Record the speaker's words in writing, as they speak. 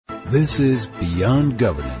This is Beyond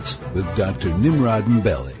Governance with Dr. Nimrod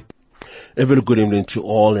Mbele. A very good evening to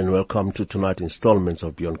all and welcome to tonight's installments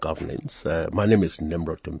of Beyond Governance. My name is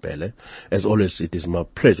Nimrod Mbele. As always, it is my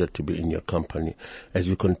pleasure to be in your company as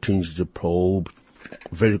we continue to probe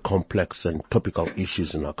very complex and topical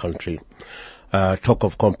issues in our country. Talk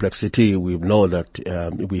of complexity, we know that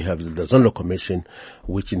we have the Zondo Commission,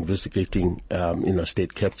 which investigating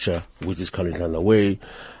state capture, which is currently underway.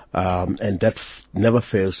 And that never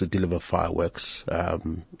fails to deliver fireworks.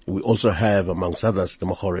 We also have, amongst others, the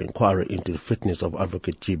Mahoro inquiry into the fitness of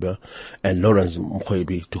Advocate Jiba and Lawrence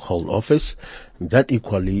Mkhwebi to hold office. That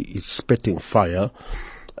equally is spitting fire.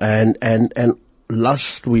 And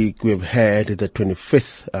last week we've had the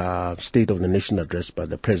 25th State of the Nation address by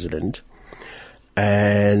the President.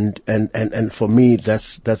 And for me,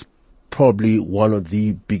 that's probably one of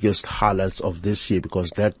the biggest highlights of this year, because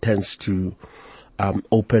that tends to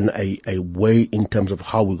open a way in terms of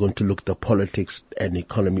how we're going to look at the politics and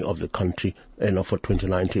economy of the country, for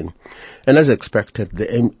 2019. And as expected,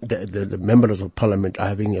 the members of Parliament are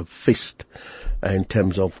having a feast in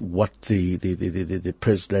terms of what the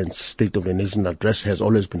President's State of the Nation address has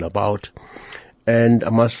always been about. And I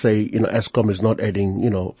must say, ESCOM is not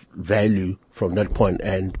adding, value from that point,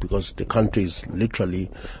 and because the country is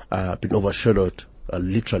literally been overshadowed,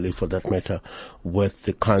 literally for that matter, with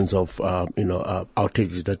the kinds of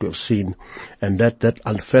outages that we've seen, and that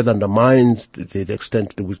further undermines the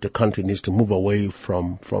extent to which the country needs to move away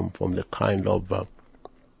from the kind of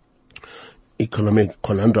economic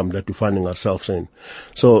conundrum that we're finding ourselves in.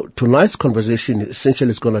 So tonight's conversation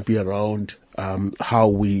essentially is going to be around how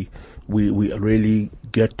we really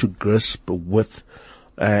get to grasp with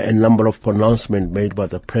a number of pronouncements made by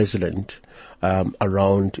the President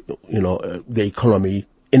around, the economy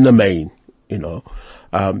in the main, be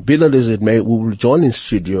that as it may. We will join in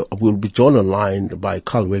studio, we'll be joined online by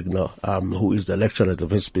Carl Wegner, who is the lecturer at the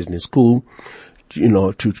Wits Business School,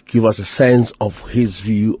 to give us a sense of his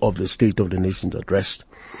view of the State of the Nation's address.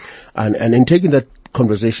 And in taking that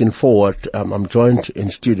conversation forward, I'm joined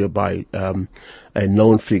in studio by a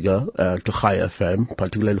known figure to High FM,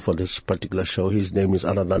 particularly for this particular show. His name is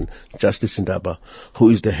other than Justice Ndaba, who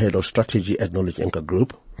is the head of strategy at Knowledge Anchor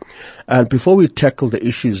Group. And before we tackle the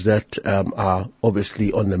issues that are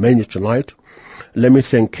obviously on the menu tonight, let me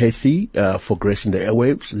thank Kathy for gracing the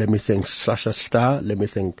airwaves. Let me thank Sasha Starr. Let me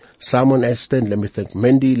thank Simon Aston. Let me thank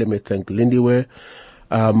Mendy. Let me thank Lindy Ware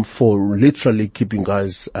for literally keeping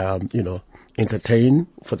guys, entertained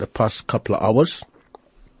for the past couple of hours.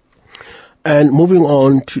 And moving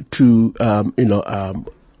on to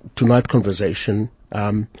tonight's conversation,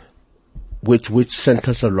 which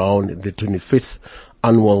centers around the 25th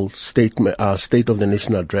annual State of the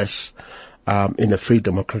Nation address, in a free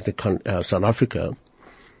democratic South Africa.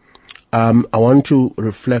 I want to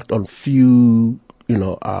reflect on few,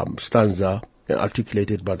 stanza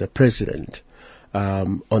articulated by the President,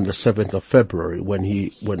 on the 7th of February when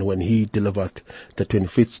he delivered the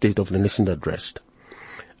 25th State of the Nation address.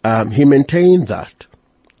 He maintained that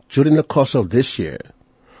during the course of this year,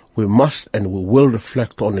 we must and we will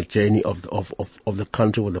reflect on the journey of the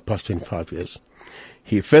country over the past 25 years.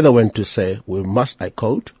 He further went to say, we must, I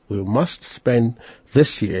quote, we must spend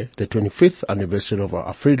this year, the 25th anniversary of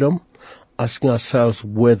our freedom, asking ourselves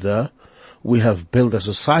whether we have built a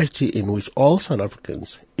society in which all South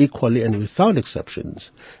Africans, equally and without exceptions,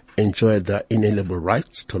 enjoy their inalienable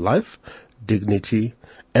rights to life, dignity,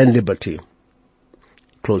 and liberty.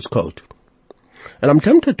 Close quote. And I'm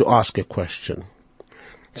tempted to ask a question.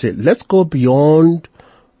 Say, let's go beyond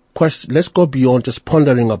just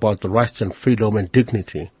pondering about the rights and freedom and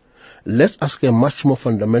dignity. Let's ask a much more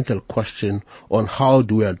fundamental question on how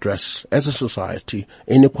do we address, as a society,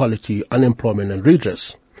 inequality, unemployment, and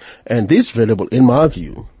redress. And this variable, in my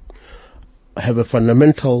view, have a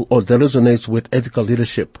fundamental, or that resonates with ethical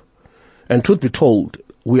leadership. And truth be told,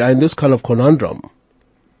 we are in this kind of conundrum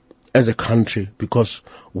as a country because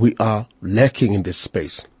we are lacking in this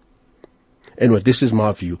space. Anyway, this is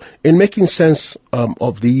my view. In making sense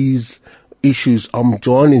of these issues, I'm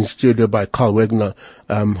joined in studio by Carl Wegner,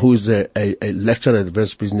 who is a lecturer at the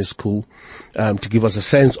Wits Business School, to give us a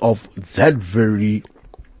sense of that very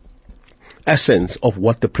essence of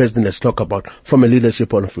what the President has talked about from a leadership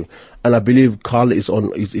point of view. And I believe Carl is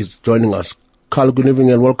joining us. Carl, good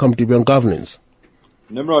evening and welcome to Beyond Governance.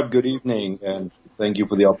 Nimrod, good evening, and thank you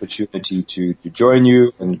for the opportunity to join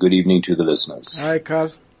you, and good evening to the listeners. Hi,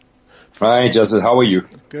 Carl. Hi, Justin. How are you?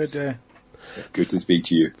 Good. Good to speak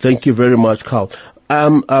to you. Thank you very much, Carl.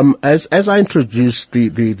 As I introduced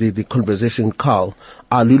the conversation, Carl,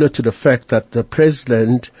 I alluded to the fact that the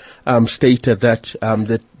president stated that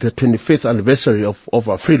the 25th anniversary of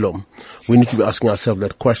our freedom, we need to be asking ourselves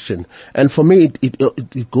that question. And for me,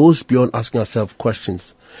 it goes beyond asking ourselves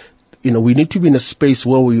questions. We need to be in a space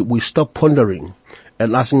where we stop pondering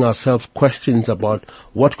and asking ourselves questions about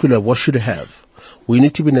what should have. We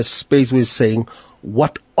need to be in a space where we're saying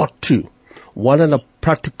what ought to, what are the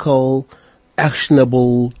practical,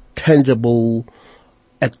 actionable, tangible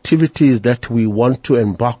activities that we want to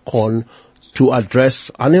embark on to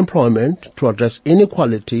address unemployment, to address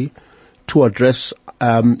inequality, to address,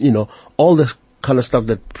 all the kind of stuff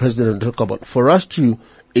that the President talked about, for us to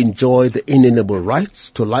enjoy the inalienable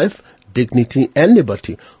rights to life, dignity, and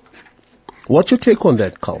liberty. What's your take on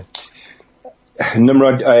that, Carl?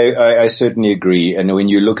 Nimrod, I certainly agree. And when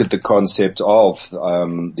you look at the concept of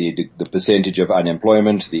the percentage of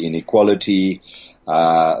unemployment, the inequality,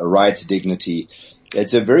 rights, dignity,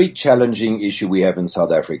 it's a very challenging issue we have in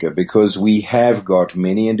South Africa, because we have got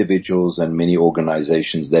many individuals and many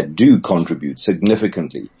organizations that do contribute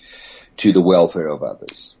significantly to the welfare of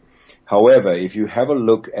others. However, if you have a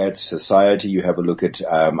look at society, you have a look at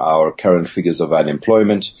our current figures of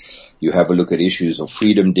unemployment, you have a look at issues of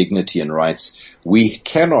freedom, dignity, and rights, we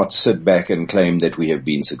cannot sit back and claim that we have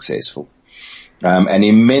been successful. An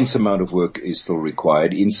immense amount of work is still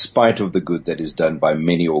required, in spite of the good that is done by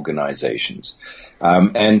many organizations.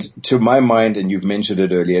 And to my mind, and you've mentioned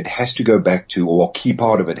it earlier, it has to go back to, or a key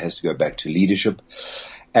part of it has to go back to leadership.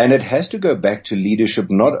 And it has to go back to leadership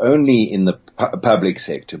not only in the public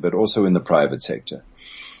sector, but also in the private sector.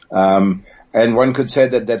 And one could say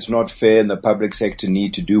that that's not fair, and the public sector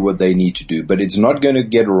need to do what they need to do, but it's not going to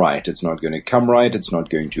get right. It's not going to come right. It's not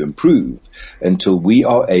going to improve until we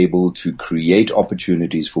are able to create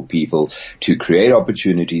opportunities for people, to create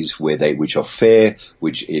opportunities which are fair,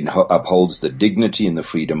 which upholds the dignity and the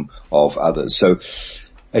freedom of others. So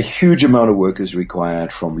a huge amount of work is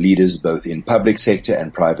required from leaders, both in public sector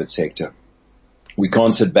and private sector. We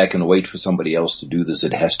can't sit back and wait for somebody else to do this.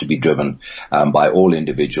 It has to be driven by all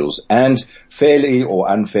individuals, and fairly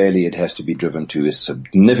or unfairly, it has to be driven to a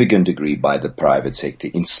significant degree by the private sector,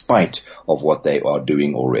 in spite of what they are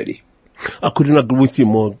doing already. I couldn't agree with you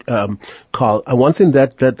more, Carl. And one thing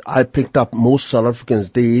that I picked up most South Africans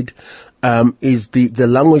did is the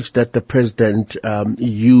language that the president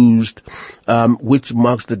used, which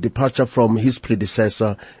marks the departure from his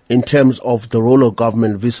predecessor in terms of the role of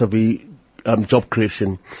government vis-a-vis job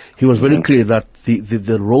creation. He was very clear that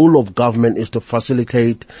the role of government is to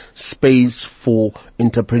facilitate space for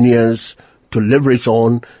entrepreneurs to leverage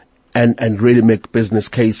on and really make business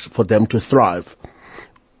case for them to thrive.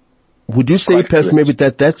 Would you say perhaps maybe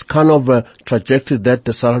that's kind of a trajectory that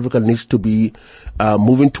the South Africa needs to be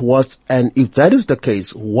moving towards? And if that is the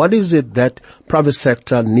case, what is it that private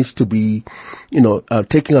sector needs to be,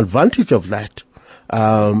 taking advantage of that?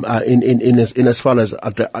 In as far as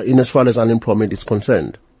unemployment is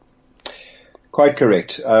concerned. Quite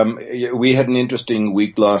correct. We had an interesting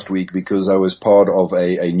week last week, because I was part of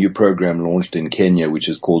a new program launched in Kenya, which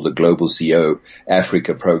is called the Global CEO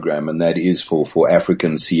Africa program, and that is for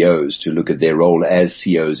African CEOs to look at their role as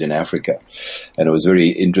CEOs in Africa. And it was a very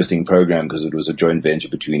interesting program because it was a joint venture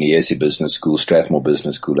between ESE Business School, Strathmore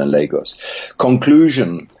Business School, and Lagos.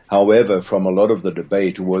 Conclusion, however, from a lot of the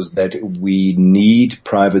debate was that we need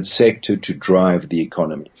private sector to drive the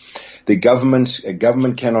economy. A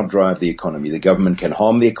government cannot drive the economy. The government can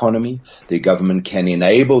harm the economy. The government can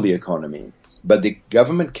enable the economy. But the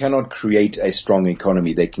government cannot create a strong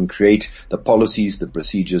economy. They can create the policies, the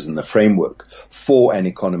procedures, and the framework for an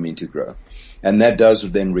economy to grow. And that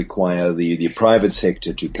does then require the private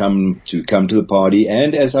sector to come to the party,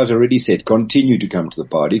 and, as I've already said, continue to come to the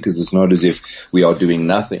party, because it's not as if we are doing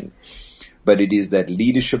nothing. But it is that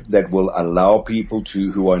leadership that will allow people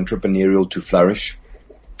who are entrepreneurial to flourish.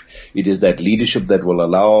 It is that leadership that will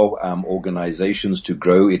allow organizations to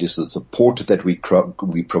grow. It is the support that we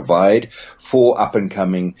provide for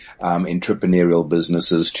up-and-coming entrepreneurial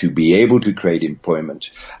businesses to be able to create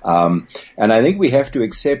employment. And I think we have to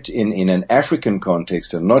accept in an African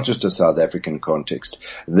context, and not just a South African context,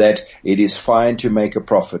 that it is fine to make a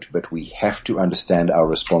profit, but we have to understand our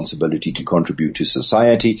responsibility to contribute to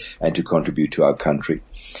society and to contribute to our country.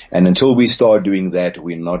 And until we start doing that,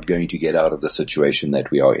 we're not going to get out of the situation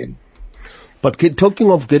that we are in. But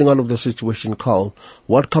talking of getting out of the situation, Carl,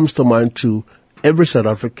 what comes to mind to every South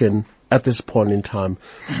African at this point in time?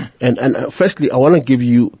 And firstly, I want to give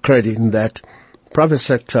you credit in that private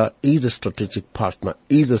sector is a strategic partner,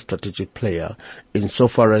 is a strategic player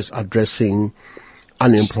insofar as addressing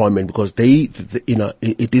unemployment, because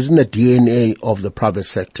it isn't a DNA of the private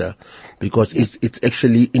sector, because it's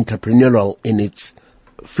actually entrepreneurial in its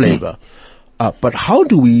flavor. But how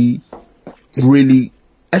do we really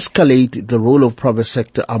escalate the role of private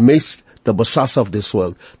sector amidst the Bosasa of this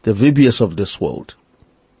world, the VBS of this world?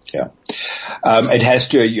 Yeah. It has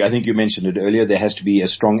to, I think you mentioned it earlier, there has to be a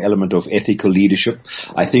strong element of ethical leadership.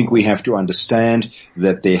 I think we have to understand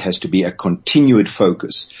that there has to be a continued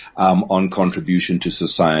focus on contribution to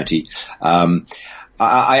society.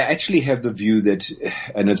 I actually have the view that,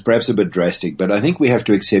 and it's perhaps a bit drastic, but I think we have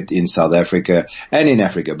to accept in South Africa and in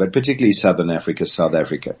Africa, but particularly Southern Africa, South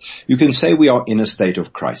Africa, you can say we are in a state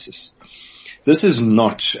of crisis. This is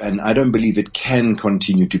not, and I don't believe it can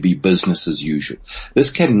continue to be business as usual.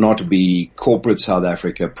 This cannot be corporate South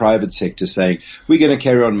Africa, private sector saying, we're going to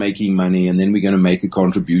carry on making money and then we're going to make a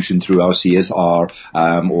contribution through our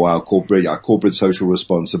CSR, or our corporate social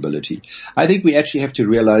responsibility. I think we actually have to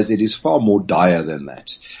realize it is far more dire than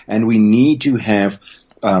that. And we need to have,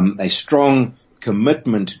 a strong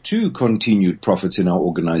commitment to continued profits in our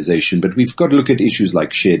organization. But we've got to look at issues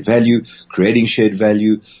like shared value, creating shared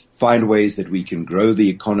value, find ways that we can grow the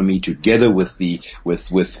economy together with the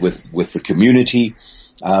community.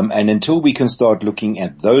 And until we can start looking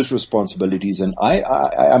at those responsibilities, and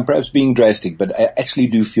I'm perhaps being drastic, but I actually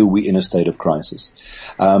do feel we're in a state of crisis.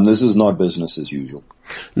 This is not business as usual.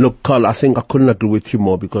 Look, Carl, I think I couldn't agree with you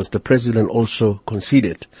more, because the president also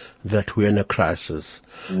conceded that we're in a crisis.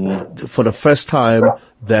 For the first time,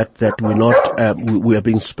 that we're not, we are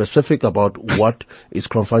being specific about what is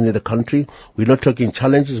confronting the country. We're not talking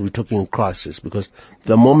challenges, we're talking crisis, because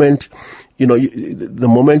the moment, the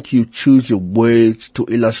moment you choose your words to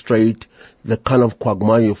illustrate the kind of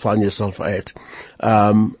quagmire you find yourself at,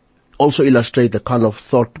 also illustrate the kind of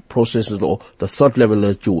thought processes or the thought level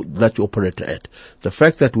that you operate at. The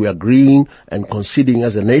fact that we are agreeing and conceding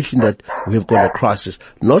as a nation that we have got a crisis,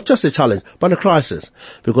 not just a challenge, but a crisis,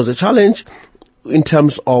 because a challenge in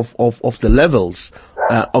terms of the levels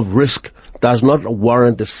of risk does not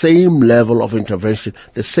warrant the same level of intervention,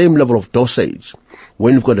 the same level of dosage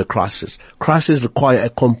when you've got a crisis. Crises require a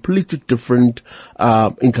completely different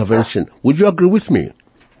intervention. Would you agree with me?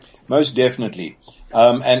 Most definitely.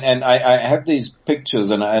 And I have these pictures,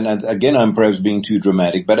 and again, I'm perhaps being too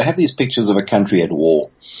dramatic, but I have these pictures of a country at war.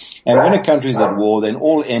 And when a country is at war, then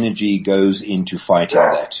all energy goes into fighting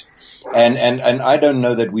that. And I don't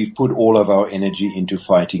know that we've put all of our energy into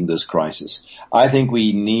fighting this crisis. I think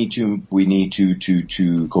we need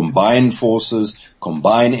to combine forces,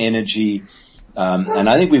 combine energy. And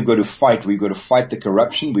I think we've got to fight the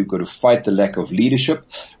corruption. We've got to fight the lack of leadership.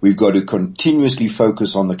 We've got to continuously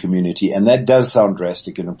focus on the community. And that does sound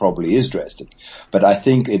drastic, and it probably is drastic. But I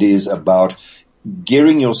think it is about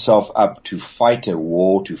gearing yourself up to fight a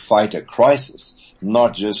war, to fight a crisis,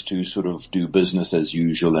 not just to sort of do business as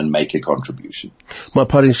usual and make a contribution. My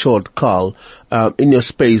part in short, Carl, in your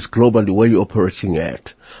space globally where you're operating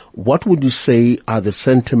at, what would you say are the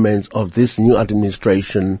sentiments of this new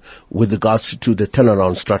administration with regards to the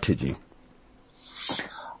turnaround strategy?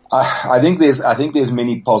 I think there's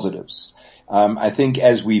many positives. I think,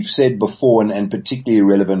 as we've said before, and particularly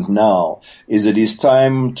relevant now, is it is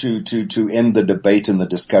time to end the debate and the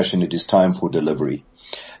discussion. It is time for delivery.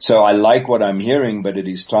 So I like what I'm hearing, but it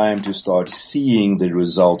is time to start seeing the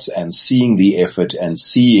results and seeing the effort and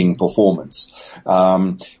seeing performance.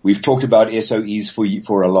 We've talked about SOEs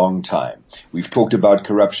for a long time. We've talked about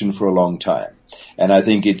corruption for a long time. And I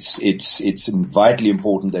think it's vitally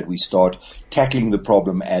important that we start tackling the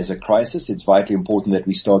problem as a crisis. It's vitally important that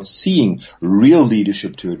we start seeing real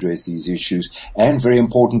leadership to address these issues. And very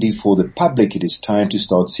importantly for the public, it is time to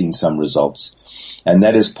start seeing some results. And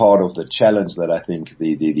that is part of the challenge that I think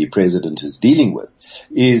the president is dealing with,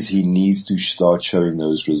 is he needs to start showing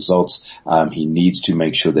those results. He needs to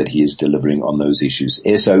make sure that he is delivering on those issues.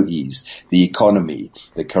 SOEs, the economy,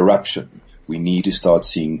 the corruption. We need to start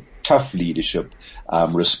seeing tough leadership,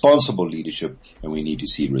 responsible leadership, and we need to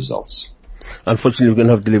see results. Unfortunately, we're going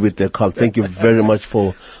to have to leave it there, Carl. Thank you very much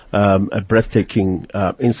for a breathtaking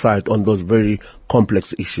insight on those very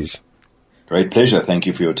complex issues. Great pleasure. Thank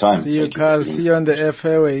you for your time. See you, Carl. See you on the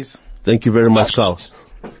airways. Thank you very much, Carl.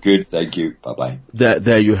 Good. Thank you. Bye-bye.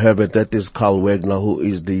 There you have it. That is Carl Wegner, who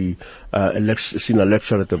is the senior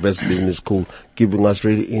lecturer at the West Business School, giving us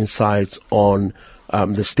really insights on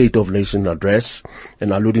the State of Nation address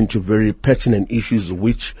and alluding to very pertinent issues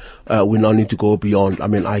which we now need to go beyond. I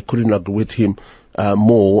mean, I couldn't agree with him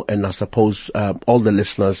more, and I suppose all the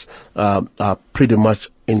listeners are pretty much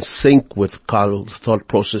in sync with Carl's thought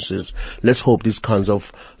processes. Let's hope these kinds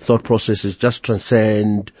of thought processes just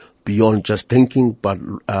transcend beyond just thinking, but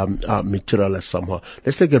are materialized somehow.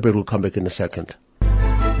 Let's take a break. We'll come back in a second.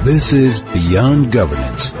 This is Beyond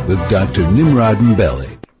Governance with Dr. Nimrod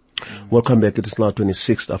Mbele. Welcome back. It is now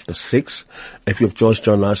 26 after 6. If you've just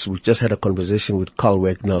joined us, we just had a conversation with Carl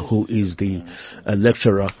Wegner, who is the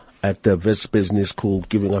lecturer at the Wits Business School,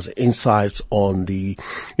 giving us insights on the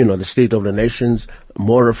state of the nations,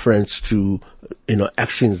 more reference to,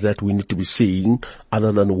 actions that we need to be seeing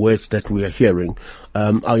other than words that we are hearing.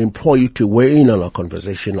 I implore you to weigh in on our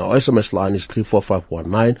conversation. Our SMS line is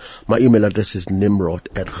 34519. My email address is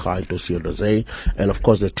nimrod@chai.co.za. And of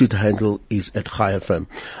course, the Twitter handle is @ChaiFM.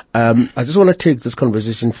 I just want to take this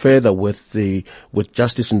conversation further with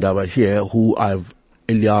Justice Ndaba here, who I've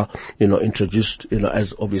earlier, introduced,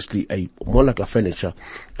 as obviously more like a furniture,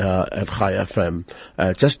 at Chai FM,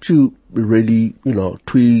 just to really,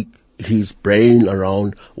 tweak his brain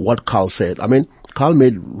around what Carl said. I mean, Carl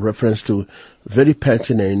made reference to very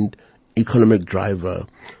pertinent economic driver,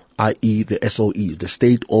 i.e. the SOEs, the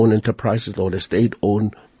state-owned enterprises or the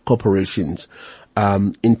state-owned corporations,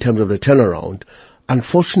 in terms of the turnaround.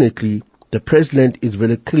 Unfortunately, the president is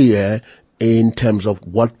very clear in terms of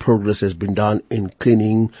what progress has been done in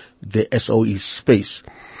cleaning the SOE space.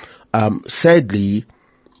 Sadly,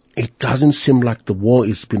 it doesn't seem like the war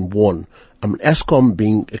has been won. ESCOM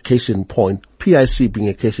being a case in point, PIC being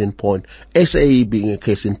a case in point, SAE being a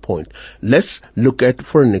case in point. Let's look at,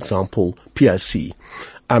 for an example, PIC.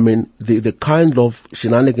 The kind of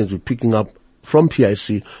shenanigans we're picking up from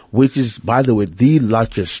PIC, which is, by the way, the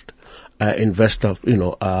largest investor,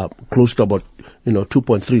 close to about,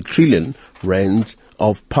 2.3 trillion rands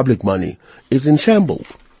of public money, is in shambles.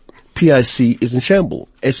 PIC is in shambles.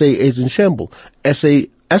 SA is in shambles.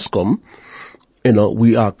 ESCOM,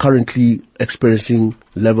 we are currently experiencing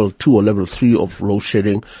level 2 or level 3 of load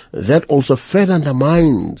shedding. That also further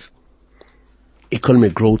undermines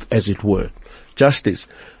economic growth, as it were. Justice.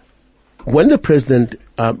 When the president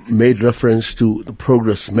made reference to the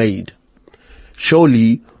progress made,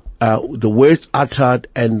 surely the words uttered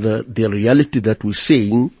and the reality that we're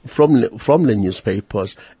seeing from the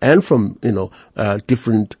newspapers and from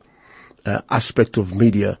different aspects of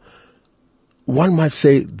media, one might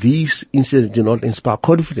say these incidents do not inspire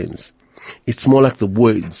confidence. It's more like the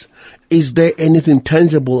words. Is there anything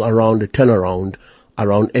tangible around the turnaround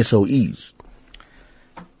around SOEs?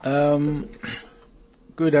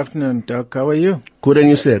 Good afternoon, Doc. How are you? Good, and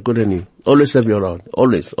you, sir. Good, and you. Always have you around.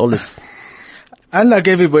 Always. Unlike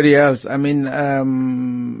everybody else, let's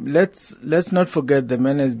not forget the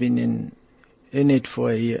man has been in it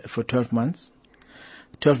for a year, for 12 months.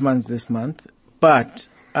 12 months this month. But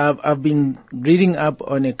I've been reading up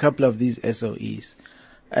on a couple of these SOEs.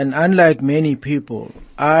 And unlike many people,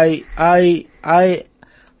 I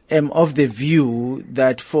am of the view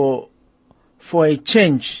that for a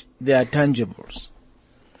change, they are tangibles.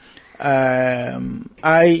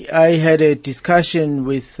 I had a discussion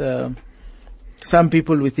with some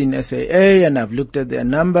people within SAA, and I've looked at their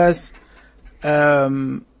numbers.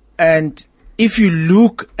 And if you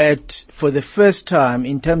look at, for the first time,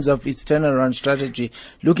 in terms of its turnaround strategy,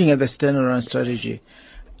 looking at the turnaround strategy,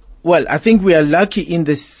 well, I think we are lucky in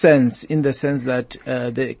the sense that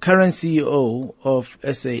the current CEO of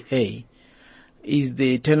SAA is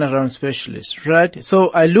the turnaround specialist, right? So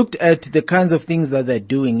I looked at the kinds of things that they're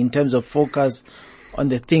doing in terms of focus on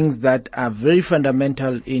the things that are very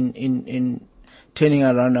fundamental in turning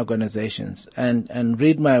around organizations. And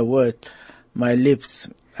read my lips,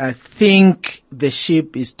 I think the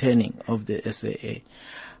ship is turning of the SAA.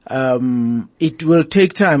 It will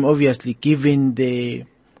take time, obviously, given the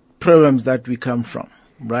problems that we come from,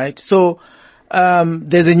 right? So,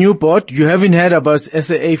 there's a new board. You haven't heard about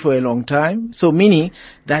SAA for a long time. So meaning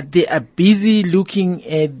that they are busy looking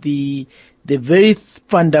at the very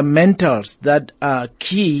fundamentals that are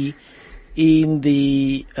key in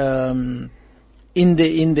the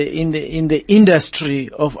industry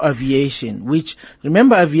of aviation, which,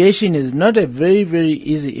 remember, aviation is not a very, very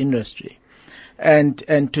easy industry. And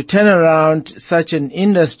to turn around such an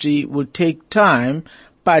industry will take time,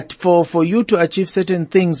 but for you to achieve certain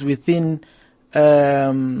things within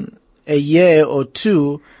a year or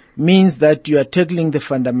two means that you are tackling the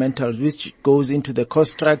fundamentals, which goes into the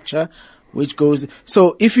cost structure,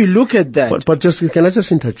 so if you look at that. But just, can I just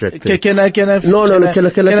interject? Can I go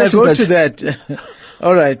to that?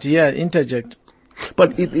 All right. Yeah. Interject.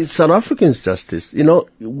 But it's South Africans, Justice.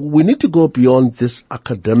 We need to go beyond this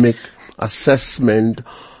academic assessment,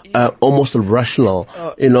 almost rational.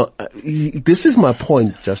 This is my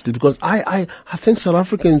point, Justice, because I think South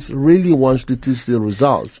Africans really want to see the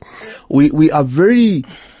results. We are very,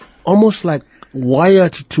 almost like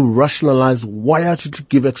wired to rationalize, wired to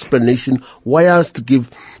give explanation, wired to give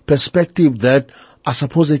perspective that are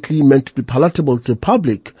supposedly meant to be palatable to the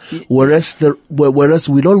public, whereas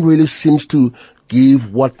we don't really seem to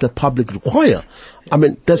give what the public require. I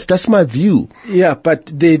mean, that's my view. Yeah, but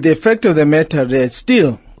the fact of the matter is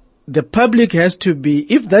still, the public has to be,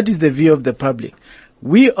 if that is the view of the public,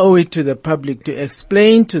 we owe it to the public to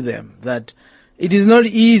explain to them that it is not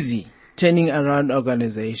easy turning around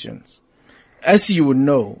organizations. As you would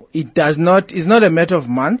know, it's not a matter of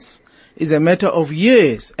months, it's a matter of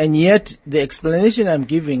years. And yet the explanation I'm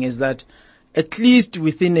giving is that at least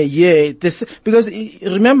within a year, because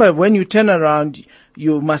remember, when you turn around,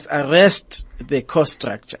 you must arrest the cost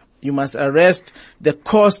structure. You must arrest the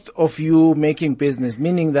cost of you making business,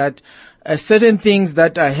 meaning that certain things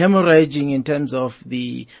that are hemorrhaging in terms of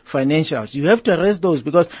the financials, you have to arrest those,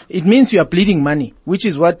 because it means you are bleeding money, which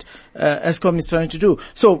is what Eskom is trying to do.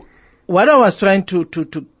 So what I was trying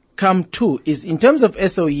to come to is in terms of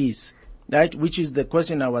SOEs, right, which is the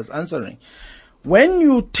question I was answering. When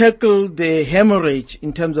you tackle the hemorrhage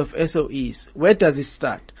in terms of SOEs, where does it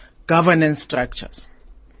start? Governance structures.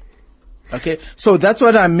 Okay, so that's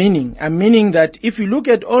what I'm meaning. I'm meaning that if you look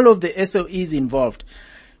at all of the SOEs involved,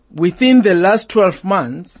 within the last 12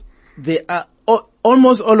 months, they are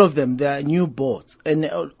almost all of them, there are new boards. And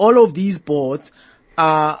all of these boards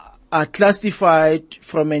are classified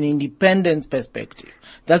from an independence perspective.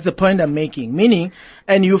 That's the point I'm making. Meaning,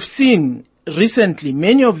 and you've seen recently,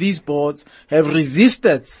 many of these boards have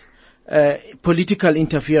resisted political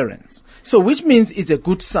interference. So which means it's a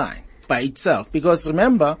good sign by itself. Because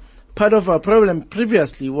remember, part of our problem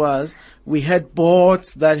previously was we had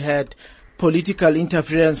boards that had political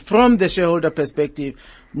interference from the shareholder perspective.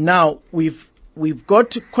 Now we've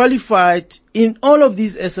got qualified in all of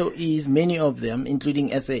these SOEs, many of them, including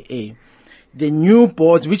SAA. The new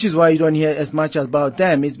boards, which is why you don't hear as much about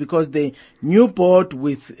them, is because the new board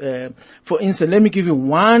with, for instance, let me give you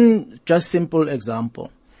one just simple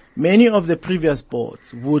example. Many of the previous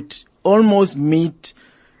boards would almost meet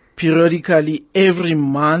periodically every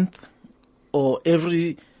month or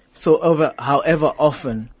however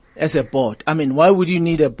often as a board. I mean, why would you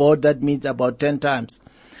need a board that meets about 10 times?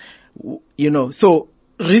 You know, so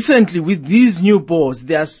recently with these new boards,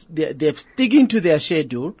 they're sticking to their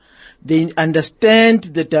schedule. They understand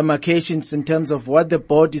the demarcations in terms of what the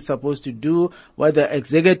board is supposed to do, what the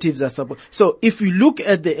executives are supposed. So if you look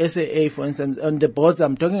at the SAA, for instance, on the boards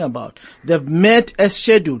I'm talking about, they've met as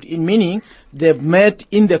scheduled, meaning they've met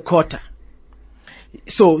in the quarter.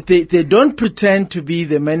 So they don't pretend to be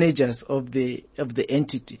the managers of the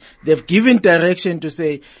entity. They've given direction to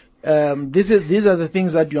say, these are the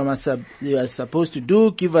things that you are supposed to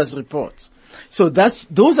do. Give us reports. So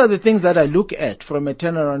those are the things that I look at from a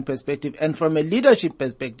turnaround perspective and from a leadership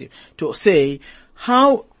perspective to say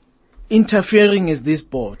how interfering is this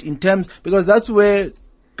board in terms, because that's where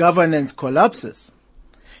governance collapses.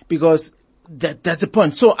 Because that's the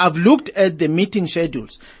point. So I've looked at the meeting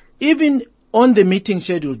schedules. Even on the meeting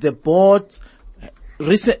schedule, the boards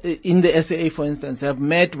in the SAA, for instance, have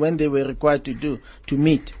met when they were required to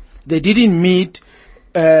meet. They didn't meet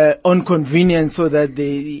on convenience, so that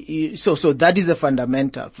so that is a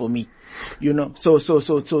fundamental for me, you know. So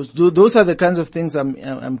those are the kinds of things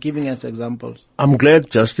I'm giving as examples. I'm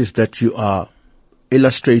glad, Justice, that you are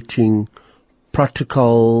illustrating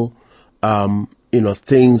practical,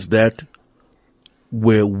 things that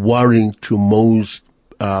were worrying to most,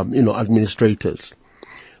 administrators.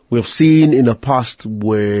 We've seen in the past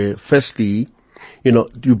where, firstly,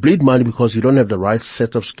 you bleed money because you don't have the right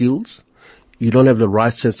set of skills. You don't have the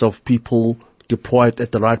right set of people deployed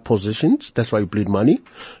at the right positions. That's why you bleed money.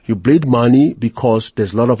 You bleed money because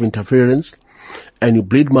there's a lot of interference. And you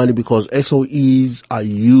bleed money because SOEs are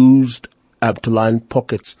used to line up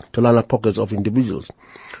pockets of individuals.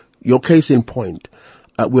 Your case in point,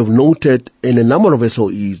 we've noted in a number of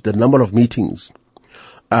SOEs, the number of meetings,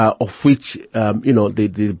 of which,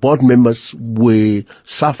 the board members were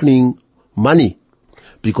suffering money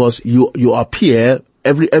because you appear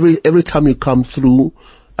every time you come through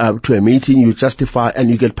to a meeting, you justify and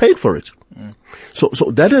you get paid for it. So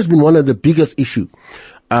that has been one of the biggest issues.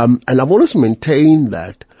 And I've always maintained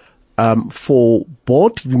that for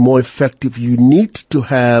board to be more effective, you need to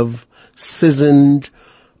have seasoned,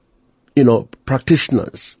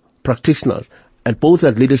 practitioners at both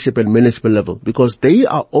at leadership and management level, because they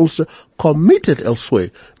are also committed elsewhere.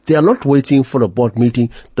 They are not waiting for a board meeting.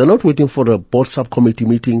 They're not waiting for a board subcommittee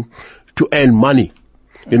meeting to earn money.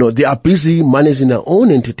 They are busy managing their own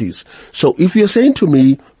entities. So if you're saying to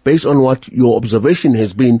me, based on what your observation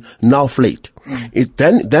has been, now flayed.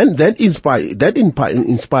 That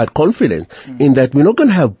inspired confidence in that we're not going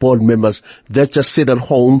to have board members that just sit at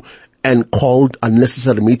home and called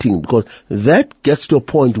unnecessary meeting, because that gets to a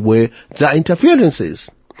point where there are interferences.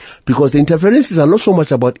 Because the interferences are not so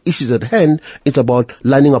much about issues at hand, it's about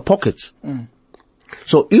lining up pockets.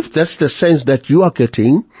 So if that's the sense that you are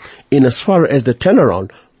getting in as far as the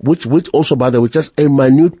turnaround, which also, by the way, just a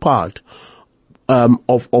minute part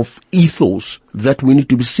of ethos that we need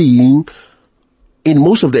to be seeing in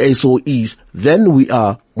most of the SOEs, then we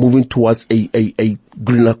are moving towards a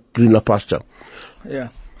greener pasture. Yeah.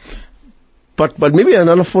 But maybe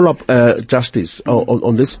another follow-up, Justice,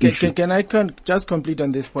 on this issue. Can I just complete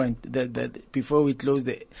on this point that before we close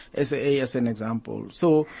the SAA as an example?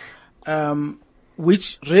 So,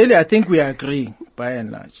 which really I think we are agreeing by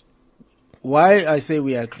and large. Why I say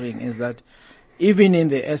we are agreeing is that even in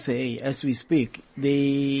the SAA, as we speak,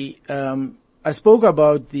 I spoke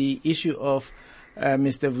about the issue of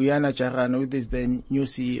Mr. Vuyana Charan, who is the new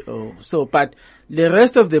CEO. So, but the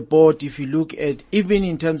rest of the board, if you look at, even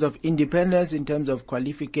in terms of independence, in terms of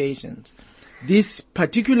qualifications, this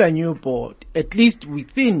particular new board, at least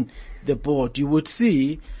within the board, you would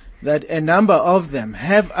see that a number of them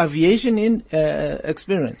have aviation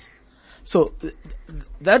experience. So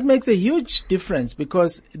that makes a huge difference,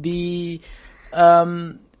 because if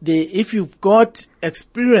you've got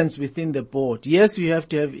experience within the board, yes, you have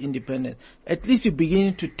to have independence. At least you're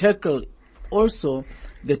beginning to tackle also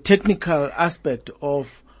the technical aspect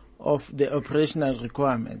of the operational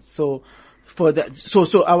requirements. So for that,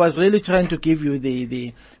 so I was really trying to give you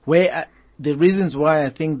the reasons why I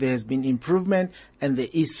think there has been improvement, and there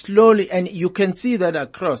is slowly, and you can see that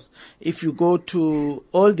across. If you go to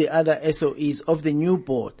all the other SOEs of the new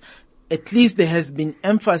board, at least there has been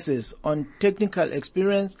emphasis on technical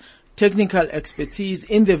experience, technical expertise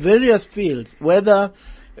in the various fields. Whether,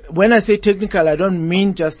 when I say technical, I don't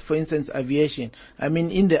mean just, for instance, aviation. I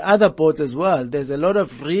mean in the other boards as well. There's a lot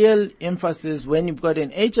of real emphasis when you've got an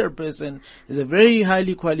HR person, is a very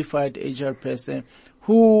highly qualified HR person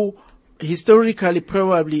who historically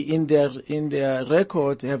probably in their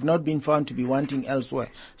records have not been found to be wanting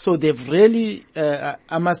elsewhere. So they've really,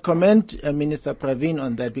 I must commend Minister Pravin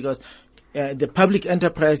on that, because the public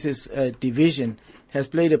enterprises division has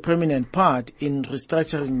played a prominent part in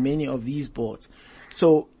restructuring many of these boards.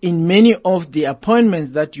 So in many of the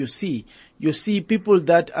appointments that you see people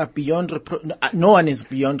that are beyond reproach. No one is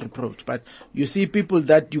beyond reproach, but you see people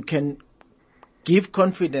that you can give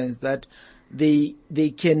confidence that they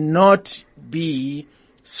cannot be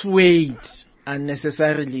swayed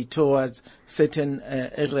unnecessarily towards certain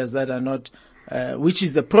areas that are not, which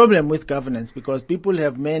is the problem with governance, because people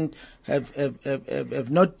have not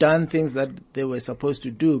done things that they were supposed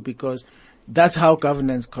to do, because that's how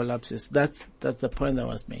governance collapses. That's the point I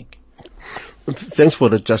was making. Thanks for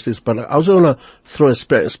the Justice, but I also want to throw a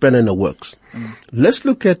spanner in the works. Let's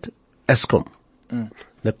look at ESCOM,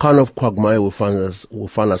 the kind of quagmire we find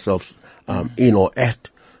ourselves in or at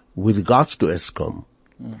with regards to ESCOM.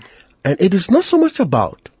 And it is not so much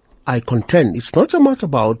about, I contend, it's not so much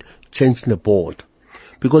about changing the board,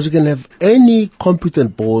 because you can have any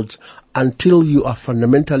competent boards until you are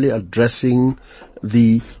fundamentally addressing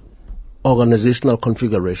the organizational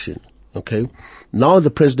configuration. Okay. Now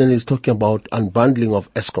the president is talking about unbundling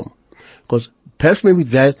of ESCOM, because perhaps maybe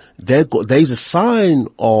there is a sign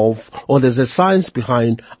of, or there's a science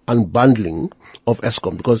behind unbundling of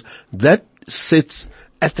ESCOM, because that sits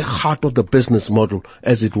at the heart of the business model,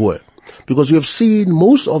 as it were. Because we have seen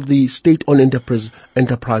most of the state-owned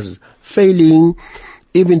enterprises failing,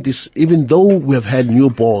 even though we have had new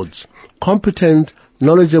boards, competent,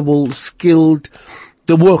 knowledgeable, skilled,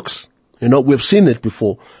 the works. We've seen it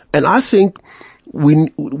before. And I think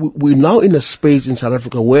we're now in a space in South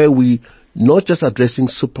Africa where we not just addressing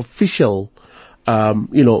superficial,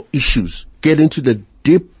 issues, get into the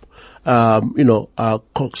deep,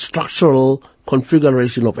 structural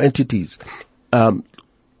configuration of entities.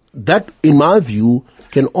 That, in my view,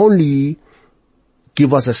 can only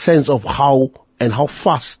give us a sense of how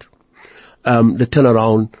fast, the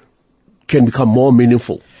turnaround can become more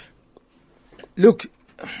meaningful. Look,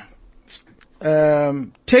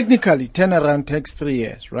 technically, turnaround takes 3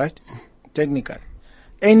 years, right? Technically.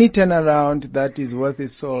 Any turnaround that is worth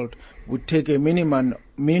its salt would take a minimum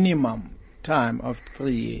time of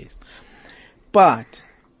 3 years. But,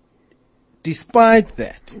 despite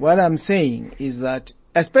that, what I'm saying is that,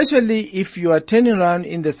 especially if you are turning around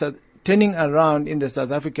in the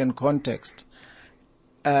South African context,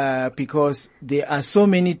 because there are so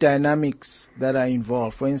many dynamics that are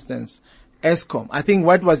involved. For instance, Eskom. I think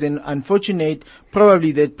what was unfortunate,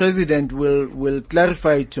 probably the president will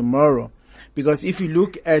clarify tomorrow. Because if you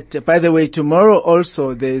look at, by the way, tomorrow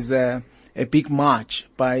also there's a big march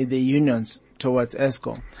by the unions towards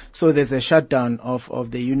Eskom. So there's a shutdown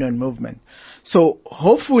of the union movement. So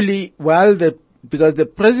hopefully because the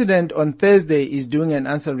president on Thursday is doing an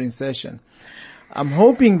answering session, I'm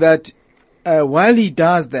hoping that while he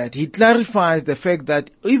does that, he clarifies the fact that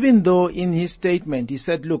even though in his statement he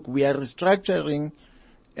said, look, we are restructuring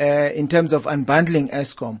in terms of unbundling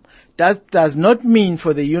Eskom, that does not mean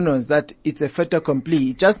for the unions that it's a fait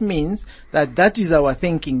accompli. It just means that is our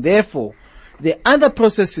thinking. Therefore, the other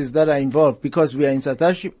processes that are involved, because we are in South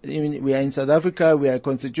Africa, we are a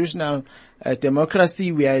constitutional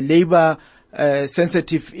democracy, we are a labor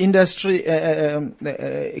sensitive industry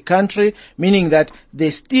country, meaning that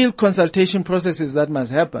there's still consultation processes that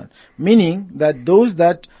must happen, meaning that those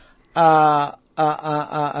that are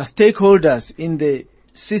stakeholders in the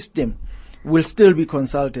system will still be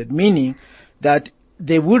consulted, meaning that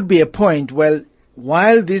there would be a point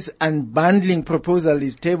while this unbundling proposal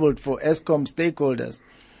is tabled for Eskom stakeholders,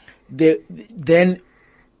 then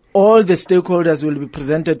all the stakeholders will be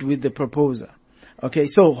presented with the proposal. Okay,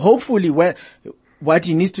 so hopefully what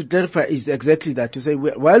he needs to clarify is exactly that, to say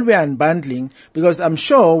while we are unbundling, because I'm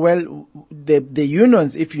sure, the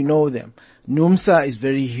unions, if you know them, NUMSA is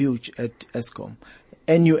very huge at Eskom,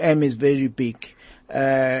 NUM is very big,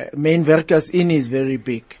 Main Workers In is very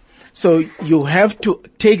big. So you have to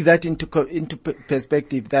take that into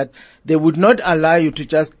perspective, that they would not allow you to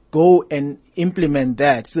just go and implement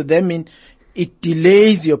that. So that means it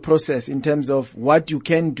delays your process in terms of what you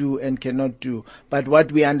can do and cannot do. But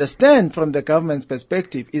what we understand from the government's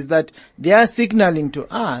perspective is that they are signaling to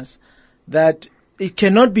us that it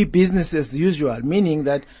cannot be business as usual, meaning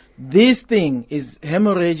that this thing is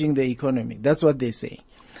hemorrhaging the economy. That's what they say.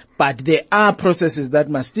 But there are processes that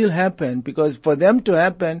must still happen, because for them to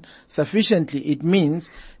happen sufficiently, it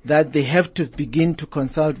means that they have to begin to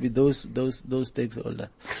consult with those stakeholders.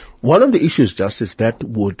 One of the issues, Justice, that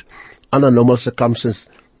would, under normal circumstances,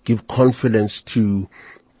 give confidence to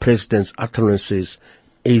President's utterances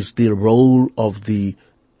is the role of the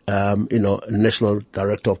National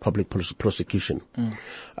Director of Public Prosecution.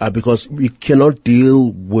 Because we cannot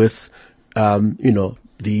deal with,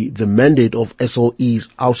 the mandate of SOEs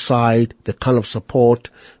outside the kind of support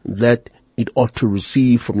that it ought to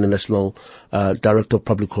receive from the National Director of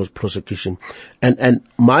Public Prosecution. And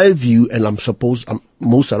my view, and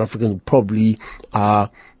most South Africans probably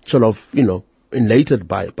are sort of, elated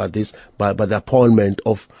by the appointment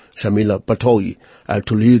of Shamila Batoyi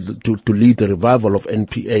to lead the revival of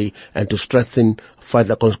NPA and to strengthen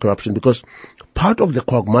fight against corruption, because part of the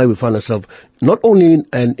quagmire we find ourselves not only in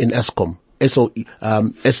Eskom,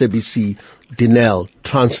 SABC, Denel,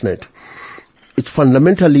 Transnet, it's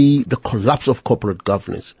fundamentally the collapse of corporate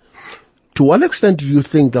governance. To what extent do you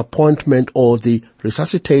think the appointment or the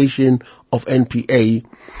resuscitation of NPA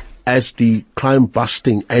as the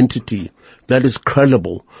crime-busting entity that is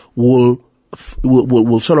credible will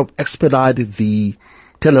sort of expedite the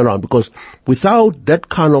turnaround? Because without that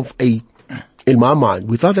kind of in my mind,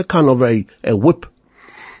 without that kind of a whip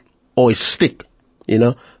or a stick,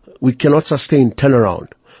 we cannot sustain turnaround,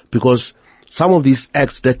 because some of these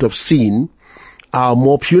acts that we've seen are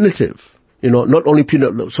more punitive. Not only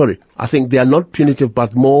punitive, I think they are not punitive,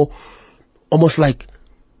 but more almost like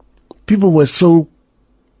people were so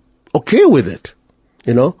okay with it,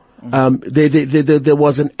 there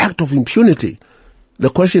was an act of impunity. The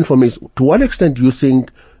question for me is, to what extent do you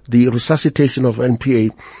think the resuscitation of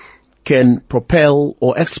NPA can propel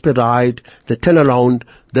or expedite the turnaround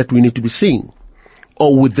that we need to be seeing?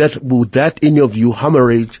 Or would that, in your view,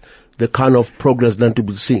 hemorrhage the kind of progress then to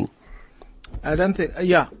be seen? I don't think,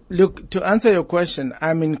 look, to answer your question,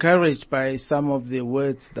 I'm encouraged by some of the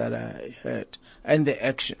words that I heard and the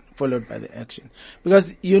action, followed by the action.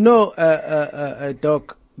 Because,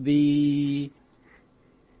 Doc,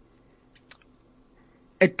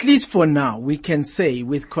 at least for now, we can say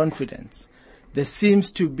with confidence, there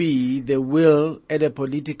seems to be the will at a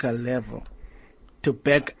political level to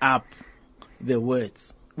back up the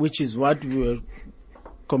words, which is what we were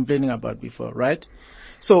complaining about before, right?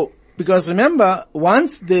 So, because remember,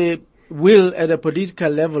 once the will at a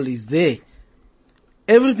political level is there,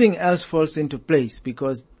 everything else falls into place.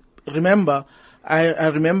 Because remember, I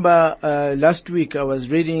remember last week I was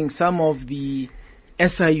reading some of the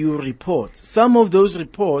SIU reports. Some of those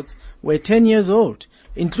reports were 10 years old,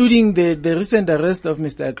 including the recent arrest of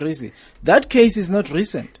Mr. Agrisi. That case is not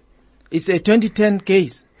recent. It's a 2010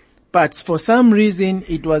 case. But for some reason,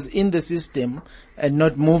 it was in the system and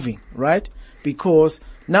not moving, right? Because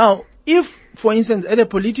now if, for instance, at a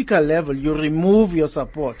political level, you remove your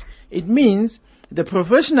support, it means the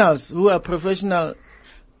professionals who are professional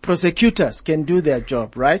prosecutors can do their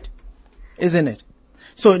job, right? Isn't it?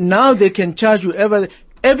 So now they can charge whoever,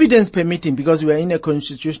 evidence permitting, because we are in a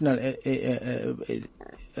constitutional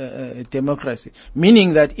democracy,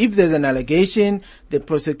 meaning that if there's an allegation, the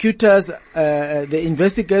prosecutors, the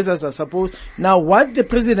investigators are supposed. Now, what the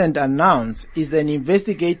president announced is an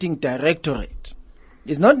investigating directorate.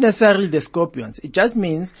 It's not necessarily the Scorpions. It just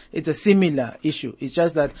means it's a similar issue. It's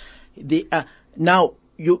just that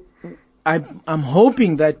I'm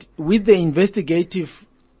hoping that with the investigative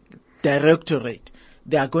directorate,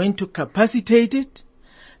 they are going to capacitate it.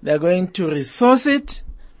 They are going to resource it.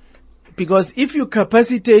 Because if you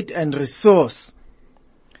capacitate and resource,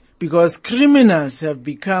 because criminals have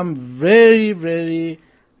become very, very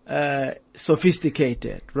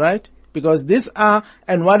sophisticated, right? Because these are,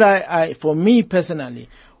 and what for me personally,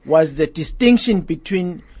 was the distinction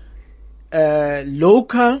between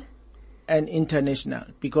local and international.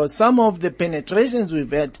 Because some of the penetrations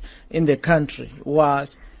we've had in the country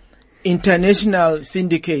was international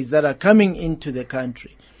syndicates that are coming into the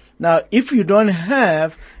country. Now, if you don't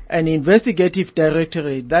have an investigative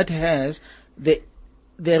directorate that has the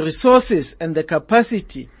resources and the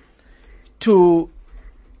capacity to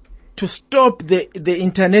stop the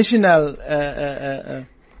international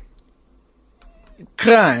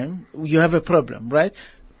crime, you have a problem, right?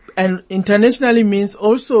 And internationally means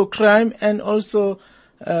also crime and also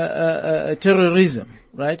terrorism,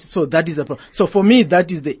 right? So that is a problem. So for me,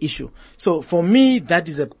 that is the issue. So for me, that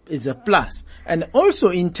is a plus. And also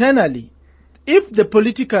internally, if the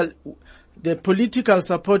political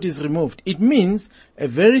support is removed, it means a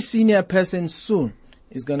very senior person soon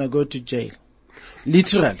is going to go to jail.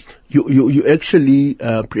 Literally. You actually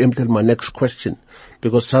preempted my next question,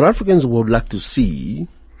 because South Africans would like to see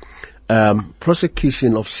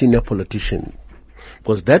prosecution of senior politicians,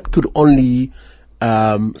 because that could only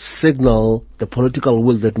signal the political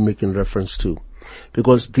will that we're making reference to,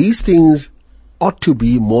 because these things ought to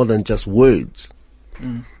be more than just words,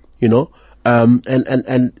 you know.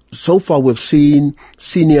 And so far we've seen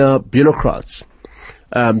senior bureaucrats,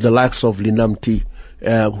 the likes of Linamti,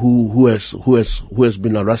 who has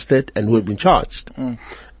been arrested and who has been charged.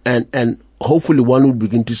 And hopefully one will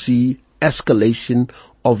begin to see escalation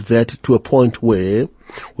of that to a point where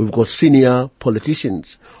we've got senior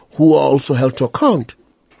politicians who are also held to account.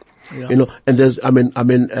 Yeah. You know, and there's,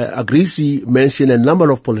 Agrisi mentioned a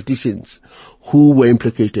number of politicians who were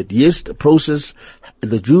implicated. Yes,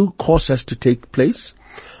 the due course has to take place,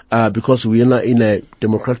 because we are in a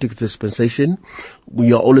democratic dispensation.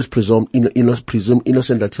 We are always presumed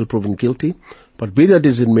innocent until proven guilty. But be that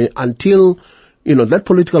as it may, until, that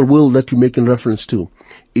political will that you're making reference to,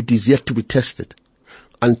 it is yet to be tested.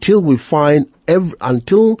 Until we find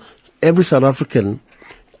until every South African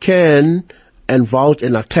can and vouch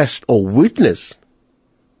and attest or witness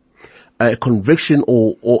a conviction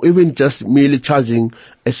or even just merely charging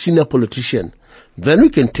a senior politician, then we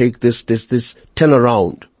can take this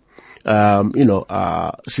turnaround,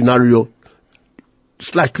 scenario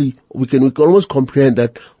slightly. We can almost comprehend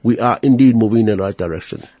that we are indeed moving in the right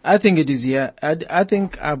direction. I think it is, yeah. I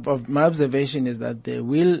think my observation is that the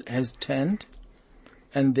will has turned,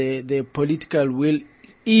 and the political will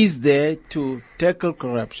is there to tackle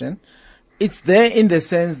corruption. It's there in the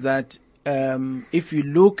sense that if you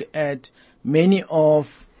look at many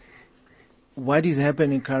of what is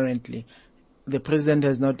happening currently, the president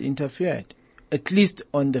has not interfered, at least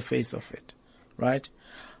on the face of it, right?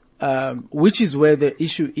 Which is where the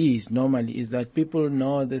issue is normally, is that people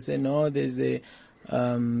know, they say, no, there's the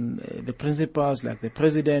principals like the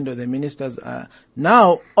president or the ministers are,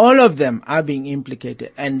 now all of them are being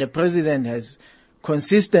implicated, and the president has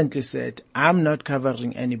consistently said, I'm not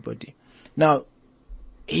covering anybody. Now,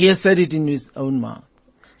 he has said it in his own mouth.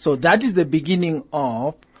 So that is the beginning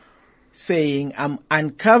of saying, I'm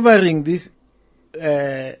uncovering this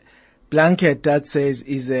blanket that says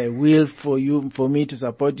is a will for me to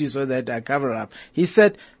support you so that I cover up. He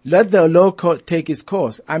said, let the law take its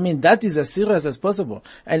course. I mean, that is as serious as possible.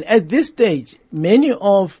 And at this stage, many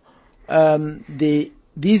of these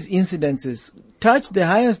incidences touch the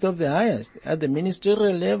highest of the highest at the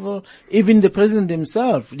ministerial level. Even the president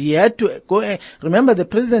himself, he had to go. Remember, the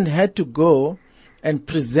president had to go and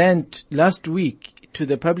present last week to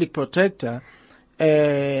the public protector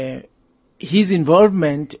his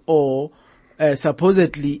involvement or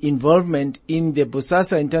supposedly involvement in the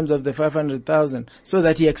Bosasa in terms of the 500,000, so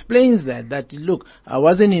that he explains that look, I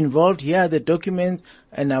wasn't involved, here are the documents,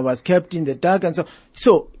 and I was kept in the dark, and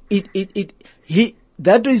so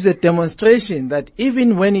that is a demonstration that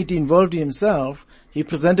even when it involved himself, he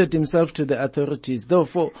presented himself to the authorities. Though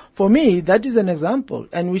for me, that is an example,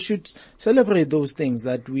 and we should celebrate those things,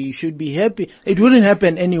 that we should be happy. It wouldn't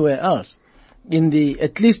happen anywhere else,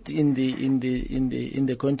 at least in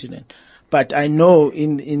the continent. But I know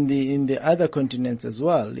in the other continents as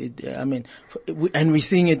well. And we're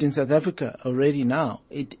seeing it in South Africa already now.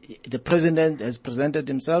 The president has presented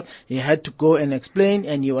himself. He had to go and explain,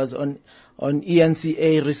 and he was on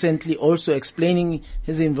ENCA recently also explaining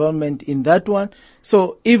his involvement in that one.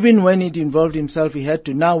 So even when it involved himself, he had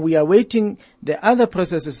to. Now we are waiting the other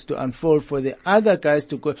processes to unfold for the other guys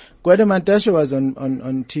to go. Gwede Mantashe was on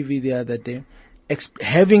TV the other day,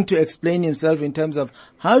 having to explain himself in terms of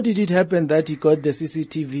how did it happen that he got the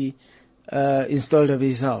CCTV installed over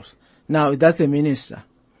his house. Now that's a minister.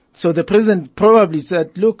 So the president probably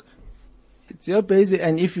said, look, it's your base,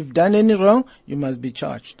 and if you've done any wrong, you must be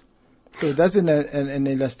charged. So that's an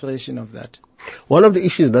illustration of that. One of the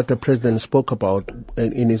issues that the president spoke about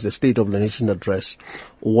in his State of the Nation address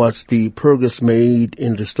was the progress made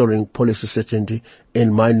in restoring policy certainty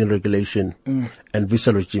in mining regulation and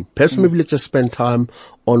visa regime. Perhaps maybe let's just spend time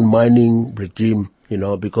on mining regime,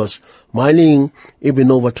 because mining,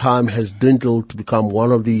 even over time, has dwindled to become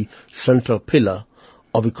one of the central pillar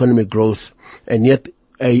of economic growth, and yet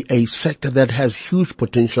a sector that has huge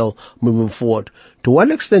potential moving forward. To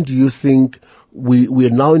what extent do you think we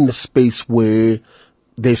are now in a space where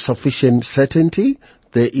there's sufficient certainty,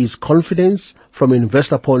 there is confidence from an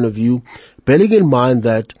investor point of view, bearing in mind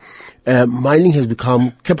that mining has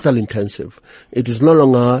become capital intensive? It is no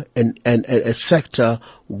longer a sector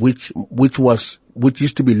which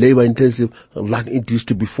used to be labor intensive like it used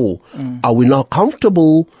to before. Are we now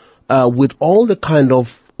comfortable with all the kind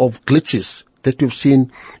of glitches that we've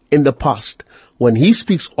seen in the past? When he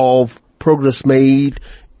speaks of progress made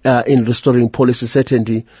in restoring policy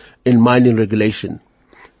certainty in mining regulation,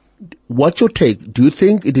 what's your take? Do you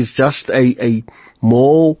think it is just a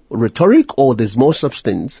more rhetoric, or there's more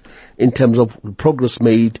substance in terms of progress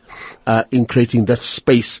made in creating that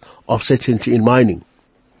space of certainty in mining?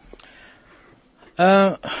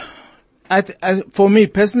 For me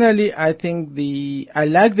personally, I think I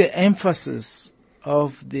like the emphasis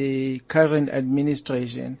of the current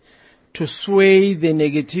administration to sway the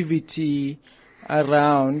negativity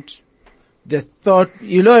around the thought.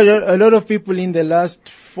 A lot of people in the last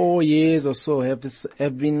 4 years or so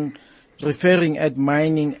have been referring at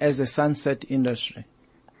mining as a sunset industry.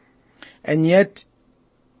 And yet,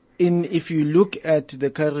 if you look at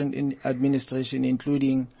the current administration,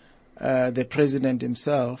 including the president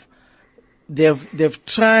himself, they've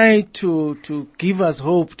tried to give us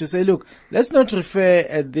hope, to say, look, let's not refer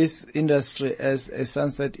at this industry as a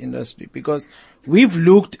sunset industry, because we've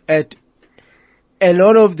looked at a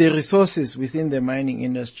lot of the resources within the mining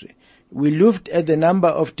industry. We looked at the number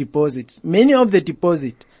of deposits. Many of the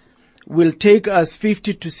deposits will take us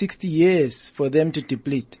 50 to 60 years for them to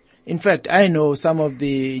deplete. In fact, I know some of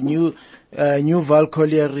the new Val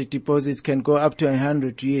colliery deposits can go up to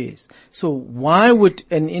 100 years. So why would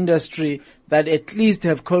an industry that at least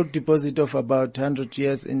have coal deposit of about 100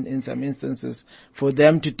 years in some instances, for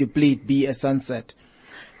them to deplete, be a sunset?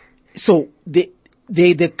 So the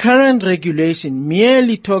current regulation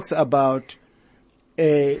merely talks about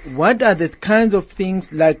what are the kinds of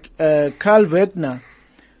things, like Carl Wegner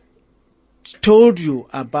told you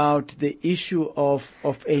about the issue of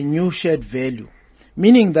a new shared value,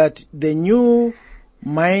 meaning that the new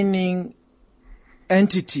mining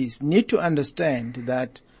entities need to understand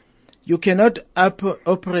that you cannot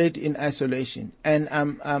operate in isolation. And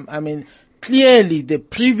clearly the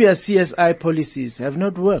previous CSI policies have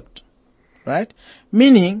not worked, right?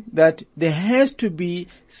 Meaning that there has to be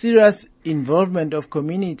serious involvement of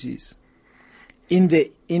communities in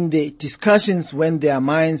the discussions when there are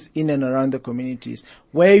mines in and around the communities,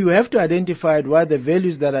 where you have to identify what the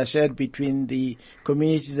values that are shared between the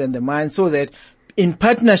communities and the mines, so that in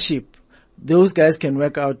partnership those guys can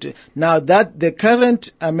work out. Now that the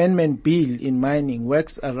current amendment bill in mining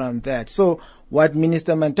works around that. So what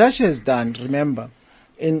Minister Mantashe has done, remember,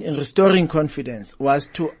 in restoring confidence, was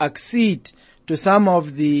to accede to some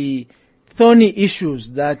of the thorny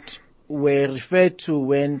issues that were referred to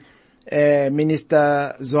when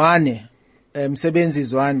Minister Zwane, Msebenzi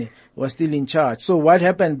Zwane, was still in charge. So what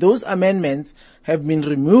happened? Those amendments have been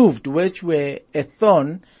removed, which were a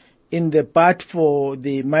thorn in the butt for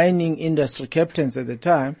the mining industry captains at the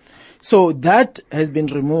time. So that has been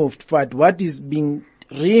removed. But what is being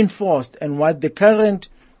reinforced, and what the current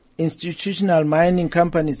institutional mining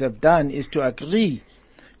companies have done, is to agree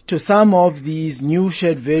to some of these new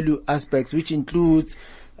shared value aspects, which includes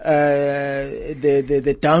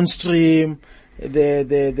the downstream,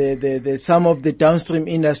 the some of the downstream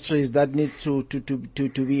industries that need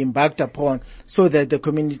to be embarked upon, so that the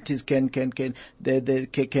communities can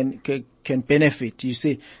benefit, you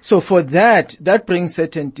see. So for that brings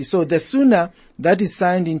certainty. So the sooner that is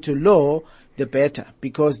signed into law, the better,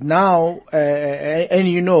 because now, and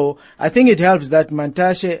you know, I think it helps that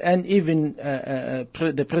Mantashe and even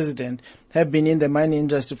the president have been in the mining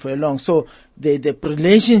industry for a long. So the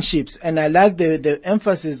relationships, and I like the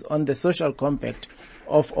emphasis on the social compact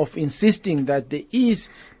of insisting that there is,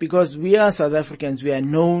 because we are South Africans, we are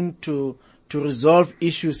known to resolve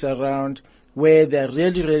issues around where there are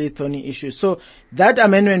really, really thorny issues. So that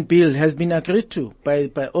amendment bill has been agreed to by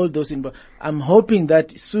all those involved. I'm hoping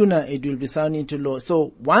that sooner it will be signed into law.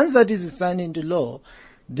 So once that is signed into law,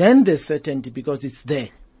 then there's certainty, because it's there.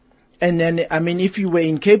 And then, I mean, if you were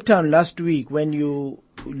in Cape Town last week, when you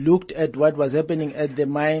looked at what was happening at the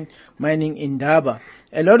mining in Ndaba,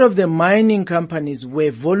 a lot of the mining companies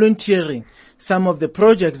were volunteering some of the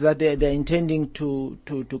projects that they're intending to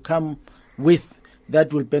come with,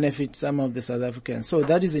 that will benefit some of the South Africans. So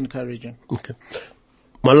that is encouraging. Okay.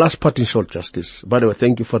 My last parting shot, Justice. By the way,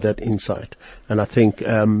 thank you for that insight. And I think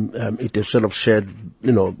it has sort of shared,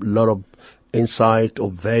 a lot of insight or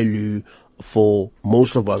value for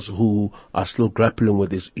most of us who are still grappling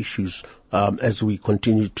with these issues as we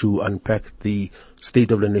continue to unpack the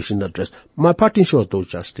State of the Nation address. My parting shot, though,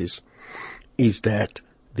 Justice, is that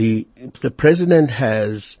the President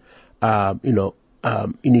has,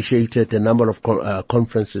 initiated a number of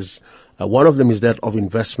conferences. One of them is that of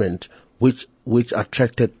investment, which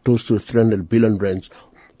attracted close to 300 billion rands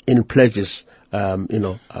in pledges,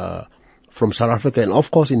 from South Africa and of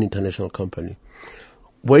course in international company.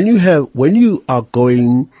 When you are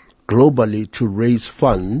going globally to raise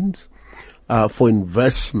funds, for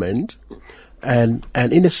investment, and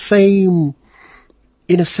in the same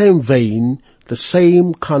vein, the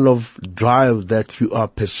same kind of drive that you are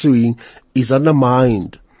pursuing is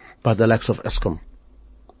undermined by the likes of Eskom.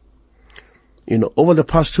 Over the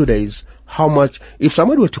past 2 days, how much, if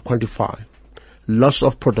somebody were to quantify loss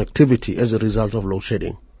of productivity as a result of load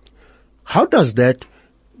shedding, how does that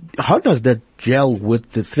gel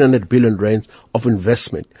with the 300 billion rands of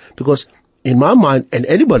investment? Because in my mind, and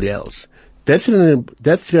anybody else, that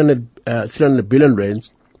 300 billion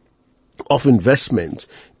rands of investment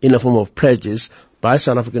in the form of pledges by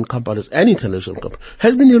South African companies and international companies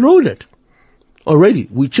has been eroded. Already,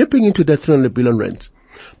 we're chipping into that 300 billion rands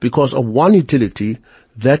because of one utility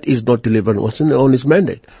that is not delivering what's on its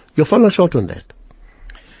mandate. Your final shot on that.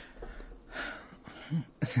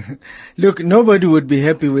 Look, nobody would be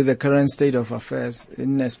happy with the current state of affairs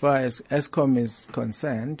in as far as Eskom is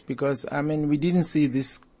concerned, because, we didn't see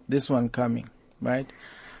this one coming, right?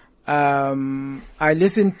 I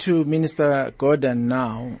listened to Minister Gordon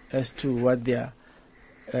now as to what they are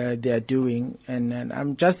doing, and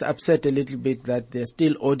I'm just upset a little bit that they're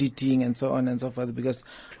still auditing and so on and so forth, because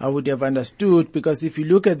I would have understood, because if you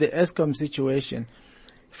look at the Eskom situation,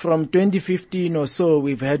 from 2015 or so,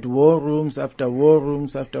 we've had war rooms after war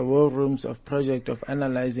rooms after war rooms of project of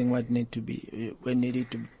analyzing what needed to be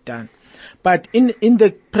done. But in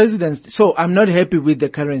the presidency, so I'm not happy with the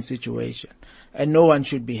current situation, and no one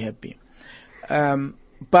should be happy.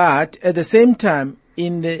 But at the same time,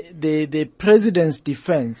 in the president's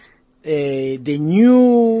defense, the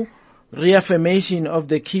new reaffirmation of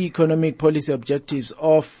the key economic policy objectives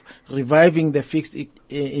of reviving the fixed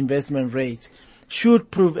investment rates should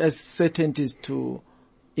prove as certainties to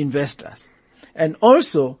investors. And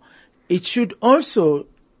also, it should also,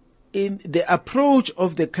 in the approach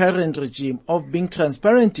of the current regime of being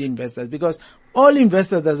transparent to investors, because all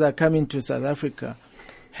investors that are coming to South Africa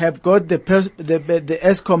have got the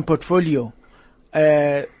Eskom portfolio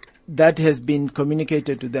that has been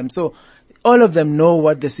communicated to them. So all of them know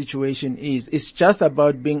what the situation is. It's just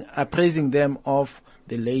about appraising them of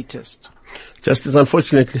the latest. Justice,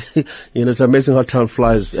 unfortunately, it's amazing how time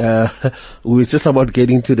flies. We're just about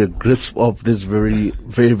getting to the grips of this very,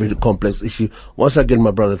 very, very complex issue. Once again,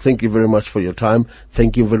 my brother, thank you very much for your time.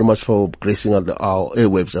 Thank you very much for gracing our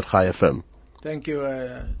airwaves at High FM. Thank you,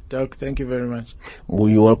 Doug. Thank you very much. Well,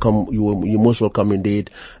 you're welcome. You're most welcome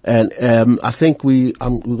indeed. And I think we're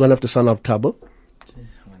going to have to sign up, Thabo.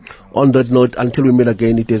 On that note, until we meet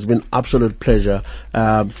again, it has been absolute pleasure.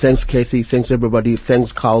 Thanks, Kathy. Thanks, everybody.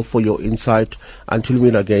 Thanks, Carl, for your insight. Until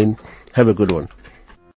we meet again, have a good one.